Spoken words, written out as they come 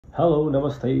Hello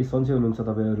नमस्ते सन्चै हुनुहुन्छ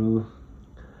तपाईहरु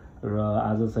र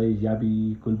आज चाहिँ याबी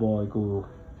कुलबॉयको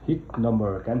हिट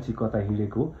नम्बर कान्छी कता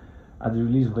हिलेको आज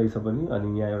रिलिज हुँदैछ पनि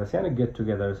अनि यहाँ एउटा सानो गेट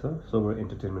टुगेदर छ सोबर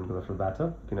एन्टरटेनमेन्टको तर्फबाट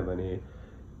किनभने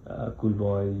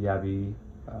कुलबॉय याबी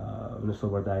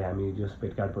सोबर दाइ हामी जस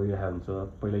भेटघाट भइरहेको हुन्छ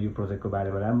पहिला यो प्रोजेक्टको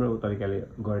बारेमा राम्रो तरिकाले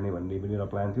गर्ने भन्ने पनि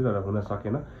एउटा प्लान थियो तर हुन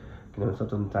सकेन किनभने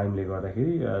सर्टन टाइमले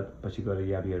गर्दाखेरि पछि गएर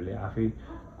याबीहरुले आफै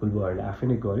कुलबॉयहरुले आफै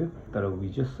नै गर्यो तर we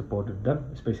just supported them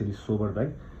specially sober दाइ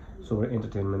सोबर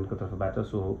एन्टरटेनमेन्टको तर्फबाट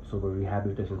सोबर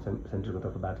रिहेबिलिटेसन सेन्टरको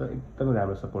तर्फबाट एकदमै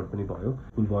राम्रो सपोर्ट पनि भयो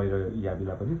कुलबॉय र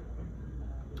याबीलाई पनि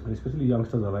स्पेशली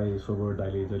यंगस्टर्सहरुलाई सोबर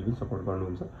दाइले जहिले पनि सपोर्ट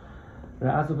गर्नुहुन्छ र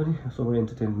आज पनि सोबर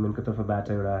एन्टरटेनमेन्टको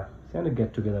तर्फबाट एउटा सानो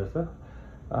गेट टुगेदर छ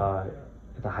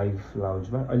यता हाइभ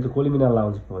लाउन्जमा अहिले त कोलिमिना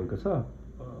लाउन्ज भएको छ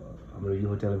हाम्रो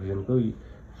यो टेलिभिजनको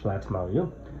फ्ल्याटमा हो यो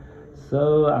सो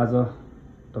आज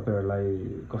तपाईहरुलाई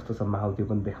कस्तो छ माहौल त्यो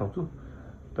पनि देखाउँछु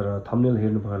तर थम्बनेल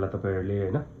हेर्नुभयो होला तपाईहरुले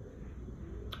हैन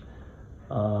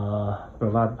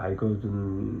प्रभात भाइको जुन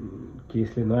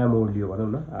केसले नयाँ मोड लियो भनौं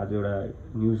न आज एउटा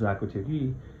न्यूज आएको थियो कि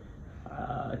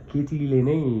केटीले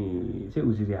नै चाहिँ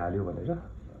उजिरी हाल्यो भनेर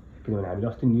किनभने हामीले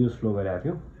अस्ति न्यूज फ्लो गरेका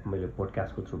थियौं मैले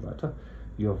पोडकास्टको थ्रुबाट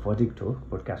यो भर्डिक्ट हो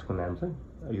पोडकास्टको नाम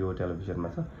चाहिँ यो टेलिभिजनमा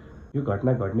छ यो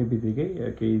घटना घट्ने बित्तिकै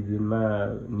केही दिनमा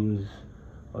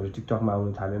न्यूजहरु टिकटकमा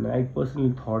आउन थालेन आई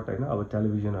पर्सनली थट हैन अब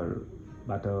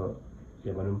टेलिभिजनहरुबाट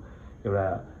या भनौं एउटा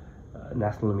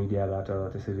नेशनल मिडियाबाट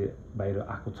त्यसरी बाहिर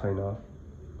आएको छैन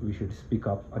वी शुड स्पीक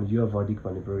अप अनि यो भर्डिक्ट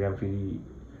भन्ने प्रोग्राम फेरि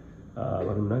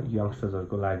भनौं न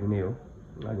यंगस्टर्सहरुको लागि नै हो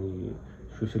अनि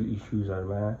सोशल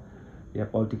इश्यूजहरुमा या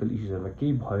पोलिटिकल इश्यूजहरुमा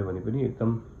केही भयो भने पनि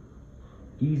एकदम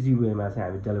इजी वेमा चाहिँ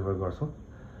हामी डेलिभर गर्छौं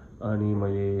अनि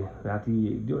मैले राति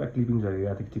एक दुईवटा क्लिपिङ्स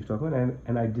हेरेको थिएँ टिकटकमा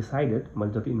एन्ड आई डिसाइडेड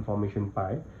मैले जति इन्फर्मेसन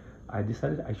पाएँ I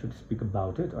decided I should speak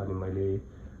about it अनि मैले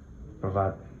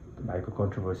प्रभात भाइको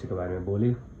कन्ट्रोभर्सीको बारेमा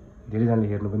बोलेँ धेरैजनाले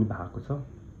हेर्नु पनि भएको छ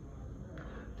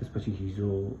त्यसपछि हिजो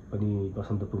पनि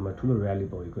बसन्तपुरमा ठुलो र्याली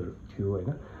भएको थियो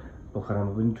हैन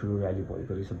पोखरामा पनि ठुलो र्याली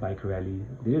भएको रहेछ बाइक र्याली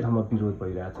धेरै ठाउँमा विरोध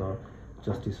भइरहेछ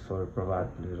जस्टिस फर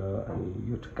प्रभात भनेर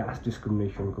अनि यो कास्ट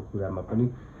डिस्क्रिमिनेसनको कुरामा पनि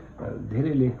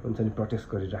धेरैले हुन्छ नि प्रोटेस्ट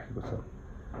गरिराखेको छ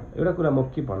एउटा कुरा म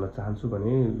के भन्न चाहन्छु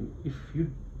भने if you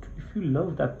love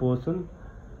that person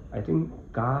I think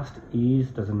caste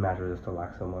as doesn't matter जस्तो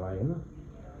लाग्छ मलाई हैन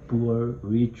पुअर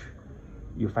रिच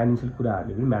यो फाइनान्शियल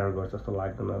कुराहरुले पनि म्याटर गर्छ जस्तो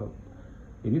लाग्दैन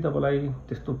यदि तपाईलाई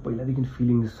त्यस्तो पहिलादेखि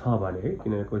फिलिङ्स छ भने है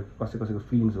किनभने कसैको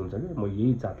फिलिङ्स हुन्छ के म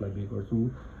यही जातलाई बिहे गर्छु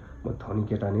म धनी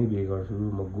केटा नै बिहे गर्छु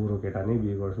म गोरो केटा नै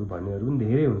बिहे गर्छु भन्नेहरु पनि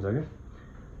धेरै हुन्छ के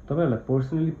तपाईहरुलाई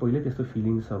पर्सनली पहिले त्यस्तो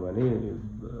फिलिङ्स छ भने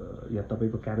या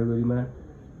तपाईको क्याटेगोरीमा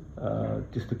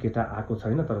त्यस्तो केटा आएको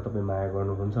छैन तर तपाई माया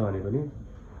गर्नुहुन्छ भने पनि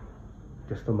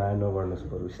त्यस्तो माया नगर्नुस्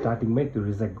बरु स्टार्टिङमै त्यो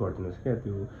रिजेक्ट गर्दिनुस् के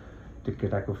त्यो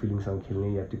केटाको फिलिङसँग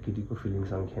खेल्ने या त्यो केटीको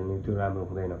फिलिङसँग खेल्ने त्यो राम्रो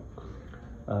हुँदैन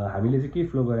हामीले चाहिँ के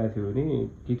फ्लो गराएको थियो भने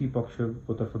केटी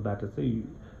पक्षको तर्फबाट चाहिँ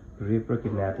रेप र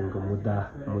किडन्यापिङको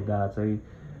मुद्दा चाहिँ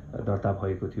दर्ता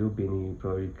भएको थियो बेनी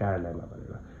प्रहरी कार्यालयमा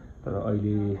भनेर तर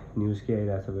अहिले न्यूज के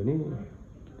आइरहेछ भने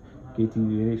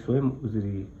केटीले स्वयं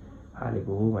उजुरी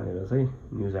हालेको हो भनेर चाहिँ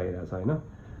न्यूज आइरहेछ हैन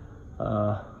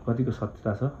कतिको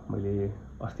सत्यता छ मैले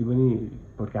अस्ति पनि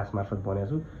पोडकास्ट मार्फत भनेको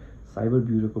छु साइबर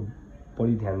ब्युरोको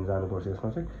बढी ध्यान जानुपर्छ यसमा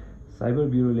चाहिँ साइबर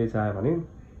ब्युरोले चाहे भने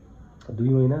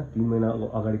 2 महिना 3 महिना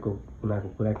अगाडिको उनीहरुको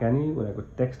कुराकानी उनीहरुको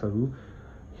टेक्स्टहरु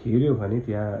हेर्यो भने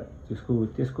त्यहाँ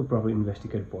त्यसको प्रपर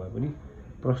इन्भेस्टिगेट भयो पनि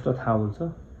प्रश्न थाहा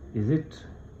हुन्छ is it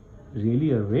really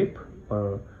a rape or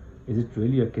is it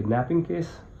really a किडन्यापिङ case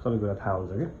सबै कुरा थाहा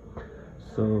हुन्छ के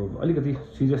सो अलिकति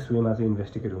सिरियस वेमा चाहिँ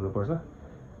इन्भेस्टिगेट हुनुपर्छ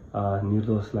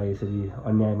निर्दोषलाई यसरी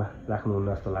अन्यायमा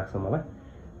राख्नुहुन्न जस्तो लाग्छ मलाई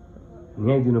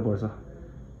न्याय दिनुपर्छ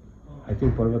आई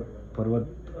थिंक पर्वत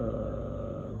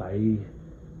भाइ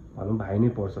भनौं भाइ नै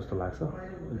पर्छ जस्तो लाग्छ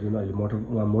जुन अहिले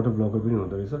मोटो ब्लगर पनि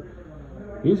हुँदो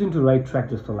रहेछ इज इन्टु राइट ट्र्याक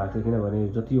जस्तो लाग्छ किनभने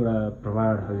जतिवटा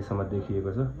प्रमाण अहिलेसम्म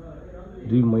देखिएको छ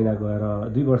 2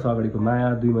 वर्ष अगाडिको माया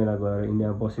 2 महिना गएर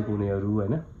इन्डियामा बसेको उनीहरू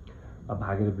हैन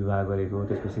भागेर विवाह गरेको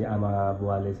त्यसपछि आमा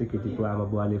बुवाले चाहिँ केटीको आमा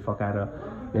बुवाले फकाएर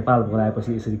नेपाल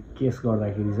बोलाएपछि यसरी केस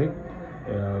गर्दाखेरि चाहिँ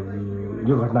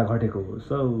यो घटना घटेको हो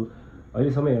सो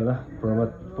अहिलेसम्म हेर्दा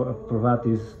प्रभात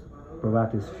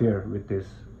is fair with his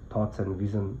thoughts and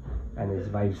vision and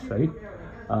his vibes है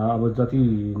अब जति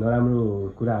नराम्रो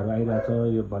कुराहरु आइरहेछ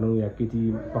यो भनौं या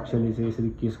केटी पक्षले चाहिँ यसरी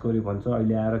केस गर्यो भन्छ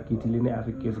अहिले आएर केटीले नै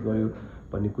आफै केस गर्यो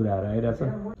भन्ने कुराहरु आइरहेछ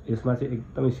यसमा चाहिँ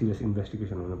एकदमै सिरियस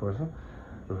इन्भेस्टिगेसन हुनुपर्छ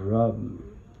र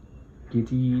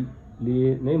केटीले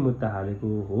नै मुद्दा हालेको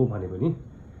हो भने पनि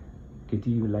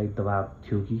केटीलाई दबाब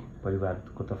थियो कि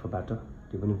परिवारको तर्फबाट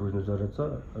त्यो पनि बुझ्नु जरुरत छ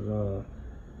र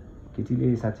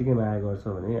केटीले साच्चै माया गर्छ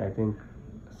भने आई थिंक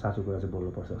साँचो कुरा चाहिँ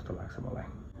बोल्नुपर्छ जस्तो लाग्छ मलाई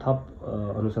थप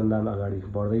अनुसन्धान अगाडि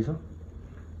बढ्दैछ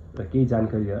र केही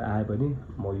जानकारीहरू आए पनि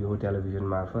म यो टेलिभिजन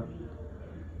मार्फत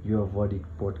यो वर्डिक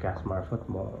पोडकास्ट मार्फत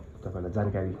म तपाईँलाई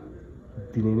जानकारी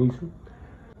दिने नै छु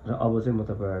र अब चाहिँ म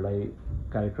तपाईँहरूलाई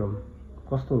कार्यक्रम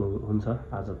कस्तो हुन्छ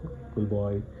आजको कुल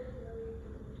बोय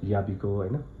याबीको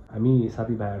होइन हामी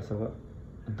साथीभाइहरूसँग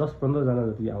 10-15 जना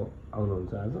जति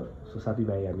आउनुहुन्छ आज सो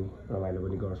साथीभाइ हामी रमाइलो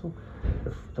पनि गर्छौँ र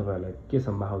तपाईँहरूलाई के छ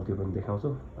माहौल त्यो पनि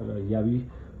देखाउँछौँ र याबी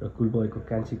र कुल बोयको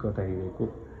कान्छी कता हिँडेको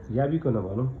याबीको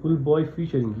नभनौँ कुल बोय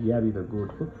फिचरिङ याबी द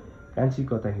गोडको कान्छी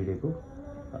कता हिँडेको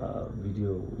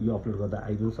भिडियो यो अपलोड गर्दा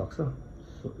आइ पनि सक्छ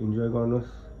सो इन्जोय गर्नुहोस्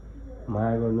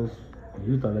माया गर्नुहोस्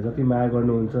युथहरूलाई जति माया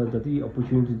गर्नुहुन्छ जति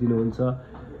अपर्च्युनिटी दिनुहुन्छ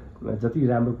जति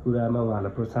राम्रो कुरामा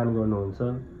उहाँहरूलाई प्रोत्साहन गर्नुहुन्छ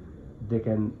they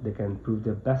can prove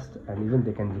their best and even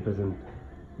they can represent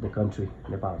the country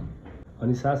Nepal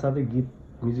अनि साथसाथै गीत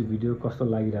म्युजिक भिडियो कस्तो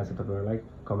लागिरहेछ तपाईँहरूलाई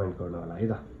कमेन्ट गर्नु होला है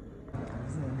त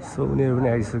सो उनीहरू पनि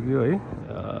आइसक्यो है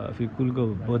फेरि कुलको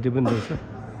बर्थडे पनि रहेछ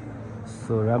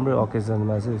सो राम्रो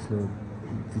अकेजनमा चाहिँ यसले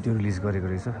भिडियो रिलिज गरेको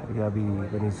रहेछ याबी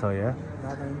पनि छ यहाँ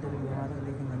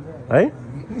है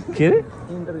के अरे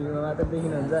इन्टरभ्यूमा मात्र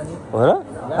देखिनुहुन्छ नि हो र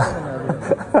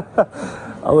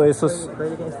अब यसो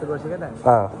कहिले काहीँ यस्तो गर्छ क्या त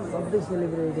सबै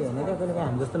सेलिब्रेटी होइन क्या कहिले काहीँ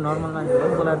हामी जस्तो नर्मल मान्छेहरू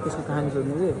पनि बोलाएर त्यसको कहानी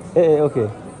सोध्नु चाहिँ ए ओके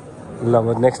ल म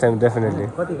नेक्स्ट टाइम डेफिनेटली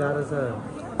कति गाह्रो छ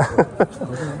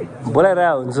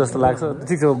बोलाइरहेको हुन्छ जस्तो लाग्छ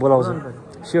ठिक छ म बोलाउँछु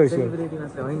स्योर सेलिब्रेटी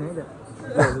मात्र होइन है त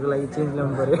त्यसको लागि चेन्ज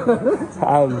ल्याउनु पऱ्यो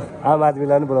आम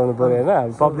आदमीलाई पनि बोलाउनु पऱ्यो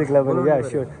होइन पब्लिकलाई पनि या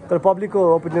स्योर तर पब्लिकको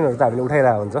ओपिनियनहरू त हामीले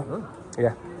उठाइरहेको हुन्छ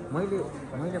या मैले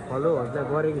फलोहरूलाई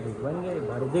गरेको थिएँ भने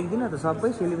भरे देख्दिनँ त सबै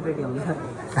सेलिब्रेटी हुन्छ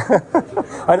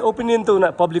अनि ओपिनियन त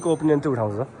पब्लिकको ओपिनियन चाहिँ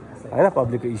उठाउँछ होइन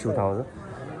पब्लिकको इस्यु उठाउँछ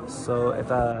सो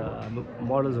यता हाम्रो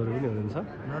मोडल्सहरू पनि हुनुहुन्छ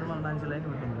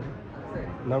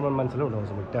नर्मल मान्छेलाई उठाउँछ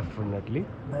म डेफिनेटली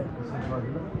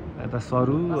यता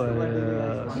सरु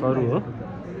हो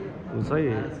ऊ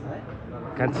चाहिँ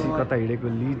कान्छी कता हिँडेको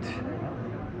लिड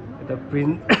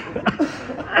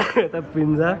यता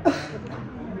प्रिन्जा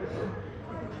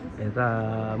यता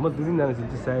म 2-3 जना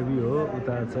चिन्छु साबी हो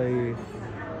उता चाहिँ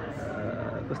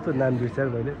कस्तो नाम बिर्सेर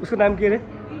मैले उसको नाम के अरे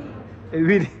ए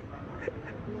विरी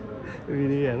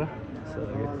होइन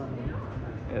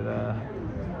यता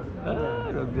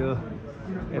रोक्यो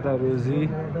यता रोजी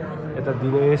यता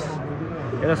दिनेश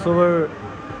यता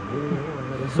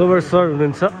सोबर सर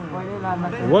हुनुहुन्छ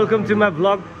welcome to my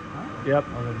blog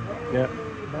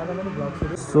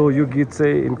so यो गीत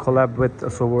चाहिँ in collab with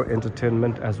sober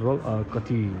entertainment as well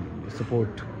कति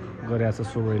सपोर्ट गरिरहेको छ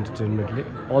सोबर एन्टरटेनमेन्टले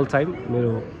अल टाइम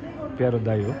मेरो प्यारो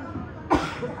दाइ हो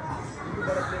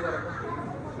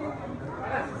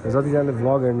जतिजनाले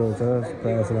भ्लग हेर्नुहुन्छ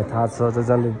प्रायः जसलाई थाहा छ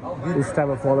जतिजनाले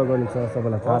इन्स्टामा फलो गर्नुहुन्छ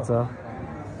सबैलाई थाहा छ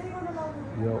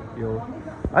यो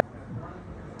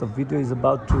The video is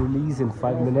about to release in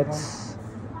 5 minutes.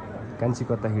 Kanchi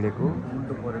kata hireko.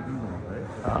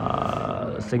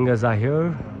 Singers are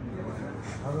here.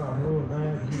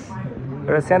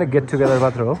 Let's kind of get together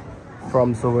matro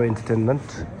from Sober Entertainment.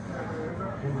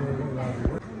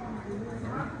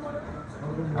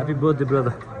 Happy birthday,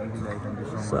 brother.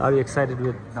 So are you excited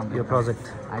with your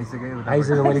project?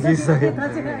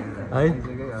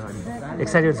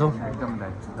 Excited so?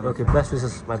 Okay, best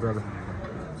wishes, my brother.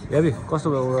 याबी कस्तो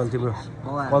भयो overall तिम्रो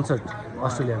concert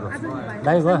अस्ट्रेलियाको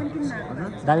दामी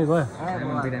भयो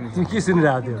तिमी के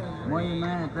सुनिरहेको थियो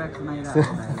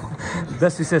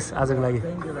बेस्ट विशेष आजको लागि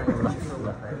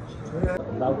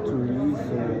About to release,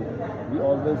 so we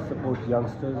always support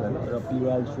youngsters and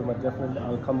PYL show ma definitely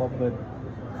I'll come up with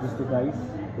this two guys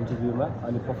interview ma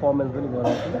and performance पनि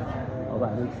गराउँछु अब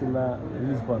हामी एकछिनमा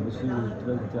रिलिज भएपछि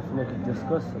we'll definitely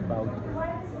discuss about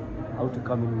how to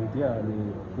come in media अनि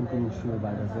कुन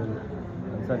सोबाट चाहिँ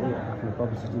हुन्छ नि आफ्नो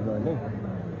पब्लिसिटी गर्ने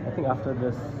I think after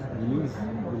this release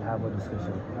we'll have a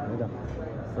discussion हैन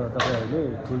सो तपाईहरुले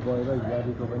कुल बोय र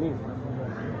याबीको पनि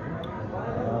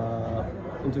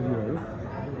इन्टरभ्यूहरु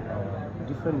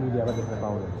डिफ्रेन्ट मिडियामा देख्न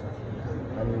पाउनुहुन्छ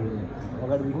अनि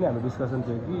अगाडिदेखि नै हाम्रो डिस्कसन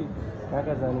थियो कि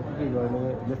कहाँ जाने के गर्ने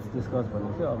लेट्स डिस्कस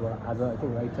भन्ने थियो अब आज आई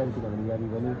थिंक राइट टाइम किनभने याबी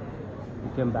पनि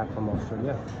केम ब्याक फ्रम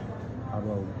अस्ट्रेलिया अब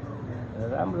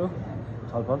राम्रो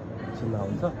छलफल एकछिनमा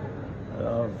हुन्छ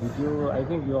भिडियो आई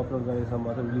थिंक यो अपलोड गरेसम्म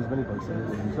त रिलिज पनि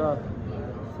भइसकेको हुन्छ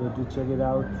so to check it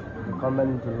out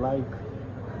comment like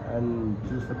and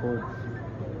to support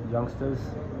youngsters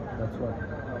that's what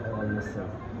I always say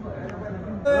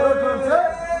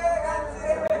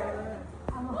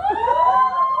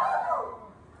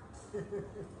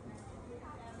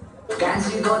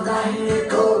Kanchi kota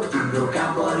hileko tम्रो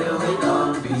काम पर्यो है त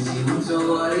बिजी हुन्छ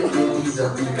गरे केटी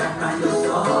जति काठमाडौँ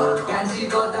सहर Kanchi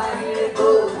kota hileko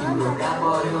tम्रो काम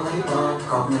पर्यो है त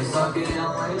प्लस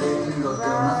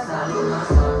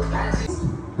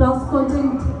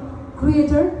कन्टेन्ट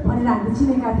क्रिएटर भनेर हामीले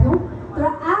चिनेका थियौँ तर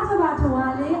आजबाट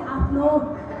उहाँले आफ्नो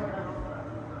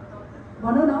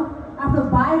भनौँ न आफ्नो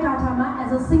बायोडाटामा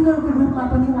एज अ सिङ्गरको रूपमा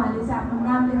पनि उहाँले चाहिँ आफ्नो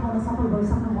नाम लेखाउन सफल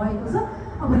भइसक्नु भएको छ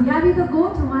अब याबी द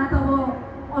गोट उहाँ त अब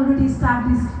अलरेडी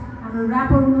इस्टाब्लिस्ड हाम्रो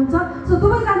ऱ्यापर हुनुहुन्छ सो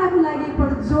दुवैजनाको लागि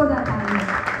एकपल्ट जोरदार ताली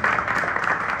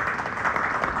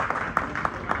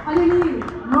अलिअलि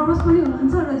नर्भस पनि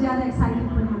हुनुहुन्छ र ज्यादा एक्साइटेड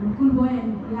पनि हुनुहुन्छ कुल बोय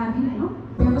एन्ड याबी होइन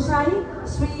व्यवसायी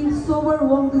श्री सोबर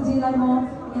वाङदुजीलाई म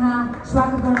यहाँ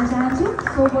स्वागत गर्न चाहन्छु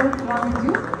सोबर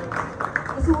वाङदुज्यू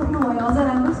यसो उठ्नुभयो अझ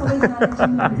राम्रो सबैजनाले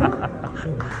चिन्नुहुन्छ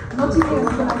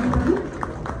नचिनेहरूको लागि पनि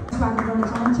स्वागत गर्न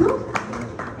चाहन्छु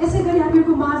यसै गरी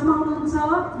हामीहरूको माझमा हुनुहुन्छ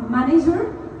म्यानेजर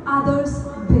आदर्श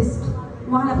बिस्ट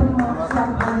उहाँलाई पनि म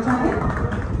स्वागत गर्न चाहे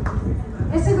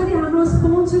यसै गरी हाम्रो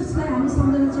स्पोन्सर्सलाई हामी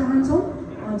सम्झन चाहन्छौँ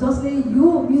जसले यो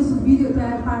म्युजिक भिडियो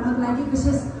तयार पार्नको लागि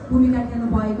विशेष भूमिका खेल्नु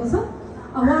भएको छ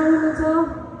उहाँहरू हुनुहुन्छ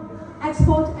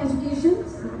एक्सपर्ट एजुकेसन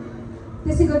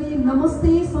त्यसै गरी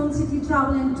नमस्ते सन city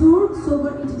travel and tour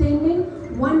sober entertainment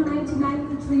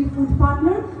 199 food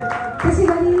partner त्यसै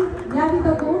गरी याबी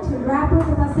द गोट ऱ्यापर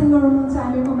तथा सिङ्गर हुनुहुन्छ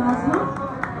हामीहरूको माझमा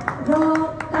र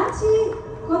कान्छी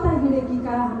कता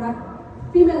हिँडेकीका हाम्रा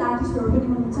फिमेल आर्टिस्टहरू पनि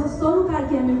हुनुहुन्छ सरू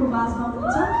कार्की हामीहरूको माझमा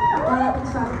हुनुहुन्छ उहाँलाई पनि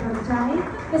स्वागत गर्न चाहे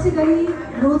त्यसै गरी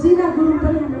रोजिना गुरुङ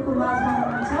पनि हामीहरूको माझमा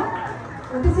हुनुहुन्छ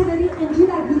र त्यसै गरी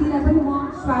एन्जिला गिरीलाई पनि म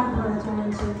स्वागत गर्न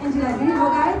चाहन्छु एन्जिला गिरी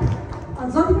लगायत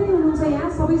जति पनि हुनुहुन्छ यहाँ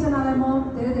सबैजनालाई म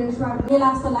धेरै धेरै स्वागत के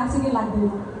लाग्छ लाग्छ कि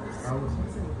लाग्दैन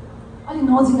अलिक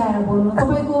नजिक आएर बोल्नु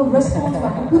तपाईँको रेस्पोन्स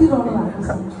भएको कुदिरहनु भएको छ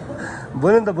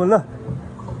बोल्नु नि त बोल्नु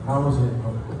राम्रो छ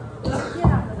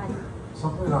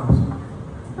सबै राम्रो छ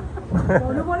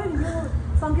भन्नु पऱ्यो नि यो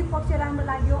सङ्गीत पक्ष राम्रो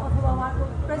लाग्यो अथवा उहाँको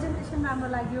प्रेजेन्टेसन राम्रो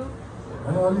लाग्यो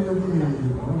होइन अलिकति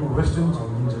वेस्टर्न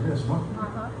छल्किन्छ क्या यसमा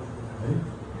है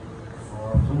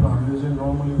जुन हामीले चाहिँ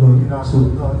नर्मली गरिरहेको छ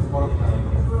अलिक फरक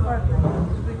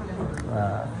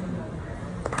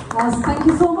थ्याङ्क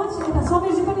यू सो मच यता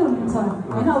समीरजी पनि हुनुहुन्छ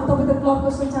होइन अब तपाईँ त क्लबको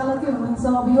सञ्चालकै हुनुहुन्छ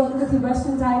अब यो अलिकति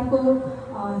वेस्टर्न टाइपको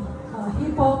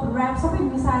हिपहप ऱ्याप सबै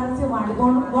मिसाएर चाहिँ उहाँहरूले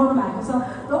गर्नु भएको छ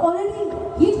र अलरेडी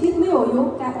हिट नै हो यो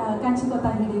कान्छी कता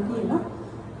हिँडेकी होइन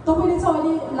तपाईँले चाहिँ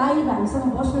अहिले लाइभ हामीसँग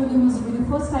बसेर यो म्युजिक भिडियो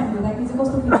फर्स्ट टाइम हेर्दाखेरि चाहिँ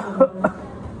कस्तो फिल गर्नुभयो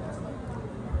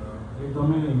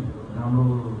एकदमै राम्रो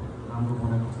राम्रो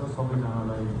बनाएको छ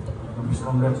सबैजनालाई एकदम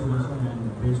कङ्ग्रेचुलेसन एन्ड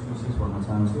बेस्ट विसेस भन्न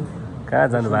चाहन्छु कहाँ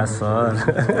जानुभएको सर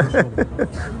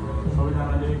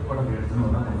सबैजनाले एकपल्ट भेट्नु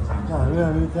होला भन्न चाहन्छु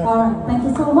थ्याङ्क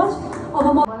यू सो मच अब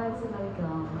म मलाई चाहिँ लाइक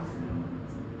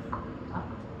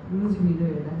म्युजिक भिडियो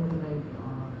हेर्दाखेरि लाइक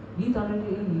गीत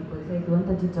अलरेडी हिट भइसकेको हो नि त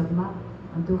टिकटकमा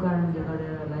अनि त्यो कारणले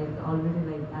गरेर like already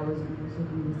like I was interested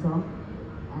in this song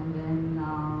and then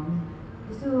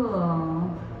त्यस्तो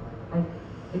लाइक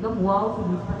एकदम वाउको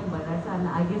गीत पनि भइरहेको छ अनि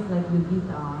आई गेस लाइक यो गीत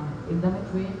एकदमै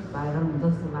ट्रेन्ड भाइरल हुन्छ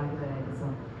जस्तो लागिरहेको छ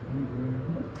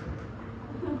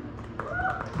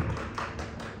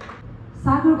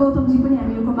सागर गौतमजी पनि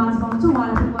हामीहरूको माझमा हुनुहुन्छ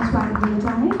उहाँलाई पनि म स्वागत गर्न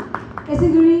चाहे यसै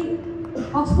गरी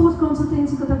अक्सफोर्ड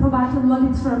कन्सल्टेन्सीको तर्फबाट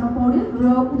ललित शर्मा पौडेल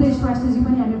र उदय श्रेष्ठजी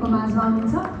पनि हामीहरूको माझमा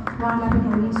हुनुहुन्छ उहाँलाई पनि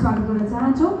हामी स्वागत गर्न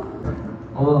चाहन्छौँ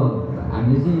अब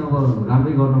हामीले चाहिँ अब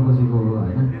राम्रै गर्न खोजेको हो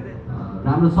होइन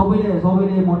राम्रो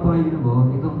सबैले मन पराइदिनु भयो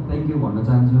एकदम थ्याङ्क यू भन्न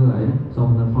चाहन्छु होइन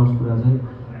सबभन्दा फर्स्ट कुरा चाहिँ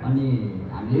अनि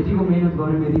हामीले यतिको मिहिनेत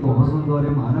गऱ्यौँ यतिको हसल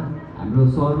गऱ्यौँ होइन हाम्रो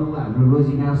सरु हाम्रो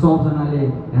रोजिना सबजनाले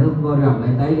हेल्प गर्यो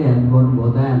हामीलाई दाइले हेल्प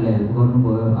गर्नुभयो दाइहरूले हेल्प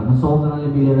गर्नुभयो होइन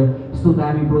सबजनाले मिलेर यस्तो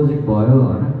दामी प्रोजेक्ट भयो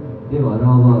होइन त्यही भएर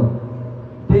अब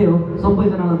त्यही हो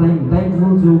सबैजनालाई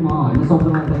थ्याङ्कफुल छु म होइन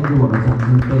सबजनालाई थ्याङ्क यू भन्न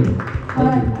चाहन्छु त्यही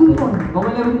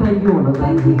तपाईँलाई पनि थ्याङ्क यू भन्न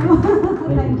चाहन्छु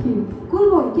थ्याङ्क यू कुल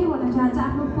भयो के भन्न चाहन्छ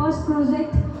आफ्नो फर्स्ट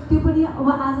प्रोजेक्ट त्यो पनि अब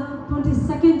आज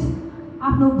 22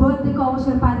 आफ्नो बर्थडेको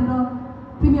अवसर पारेर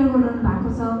प्रिमियर गरिरहनु भएको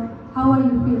छ how are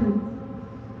you feeling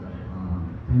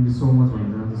thank you so much भन्न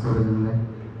चाहन्छु सबैजनालाई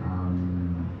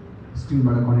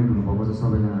स्क्रिनबाट कनेक्ट हुनुभएको छ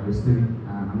सबैजनाहरू यस्तै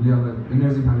हामीले अब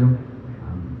इनर्जी थाल्यौँ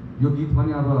यो गीत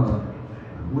पनि अब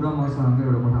ऊ र मसँगै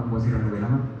एउटा कोठामा बसिरहेको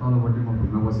बेलामा तलपट्टि म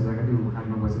घुम्न बसिरहेको थिएँ ऊ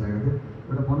खानमा बसिरहेको थिएँ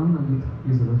एउटा बनाउँ न गीत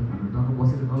के छ त टक्क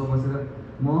बसेर तल बसेर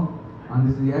म अनि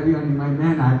त्यसपछि याबी अनि माई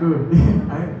म्यान हाटो है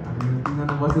हामीले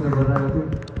तिनजना बसेर गरिरहेको थियौँ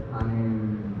अनि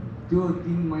त्यो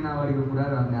 3 महिना अगाडिको कुरा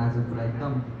र अनि आज पुरा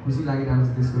एकदम खुसी लागिरहेको छ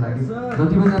त्यसको लागि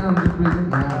जति पनिजना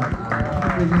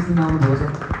प्रेजेन्स दिन आउनुभएको छ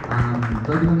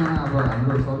जति पनिजना अब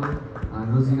हाम्रो सबै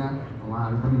रोजिना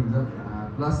उहाँहरू पनि हुन्छ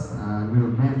प्लस मेरो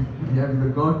म्यान याबी द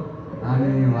गड अनि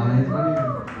उहाँलाई पनि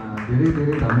धेरै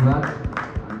धेरै धन्यवाद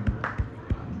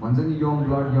भन्छ नि यङ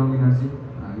ब्लड यङ इनर्जी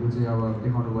यो चाहिँ अब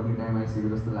देखाउनु पर्ने टाइम आइसक्यो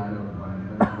जस्तो लागेर अब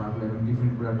आफूलाई पनि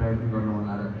डिफ्रेन्ट कुरा ट्राई पनि गर्नु मन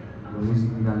लागेर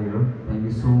म्युजिक निकालेको हो। Thank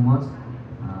you so much.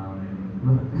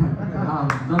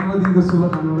 जन्मदिनको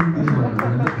शुभकामना पनि दिनुभयो।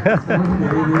 धेरै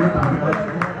धेरै धन्यवाद।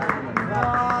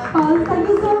 Thank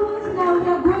you so much. Now we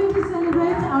are going to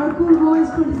celebrate our cool boy's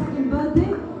 22nd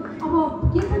birthday. अब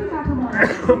के पनि काठो भयो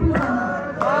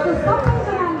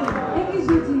सबैजनाले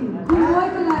एकैचोटि cool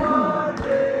boyको लागि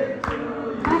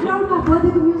ब्याकग्राउन्डमा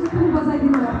बर्थडेको म्युजिक पनि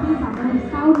बजाइदिनु होला प्लिज। हाम्रो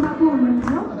साउन्डमा को हुनुहुन्छ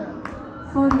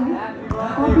सरी है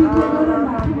कपी गरिरहनु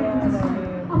भएको थियो।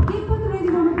 अब केक पनि रेडी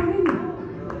गर्नु पर्यो नि।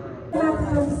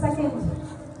 22nd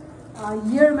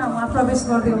इयरमा उहाँ प्रवेश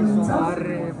गर्दै हुनुहुन्छ।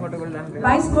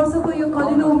 22 वर्षको यो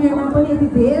कलिलो उमेरमा पनि यति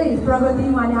धेरै प्रगति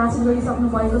उहाँले हासिल गरिसक्नु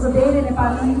भएको छ। धेरै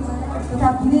नेपाली तथा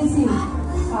विदेशी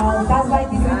दाजुभाइ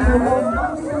दिदीबहिनीहरू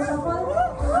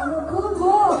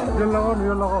यो लगाउनु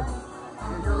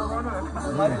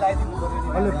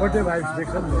अहिले बर्थडे भाइब्स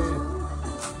देख्छ नि।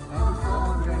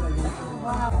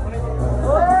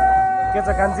 के छ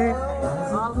कान्छी?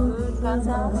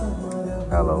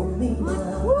 Hello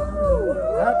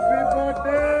happy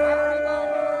birthday.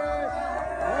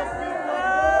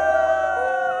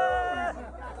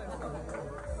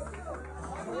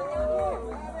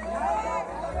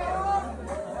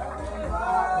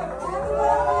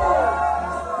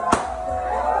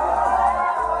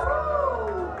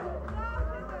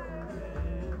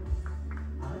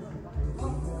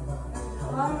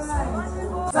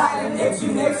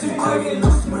 Next you, I get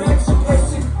loose, my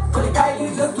action, but the guy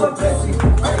is just so dressing.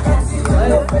 I can't see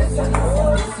the face, and I'm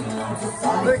missing on the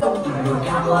side. You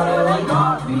can't go to the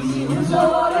God, we see you so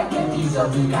all I can tease up,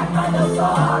 you can't find us so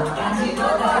hard. Can't see the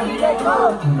body they go.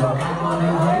 You can't go to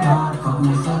the God, come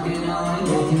with something, I'm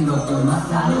getting got to my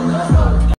side.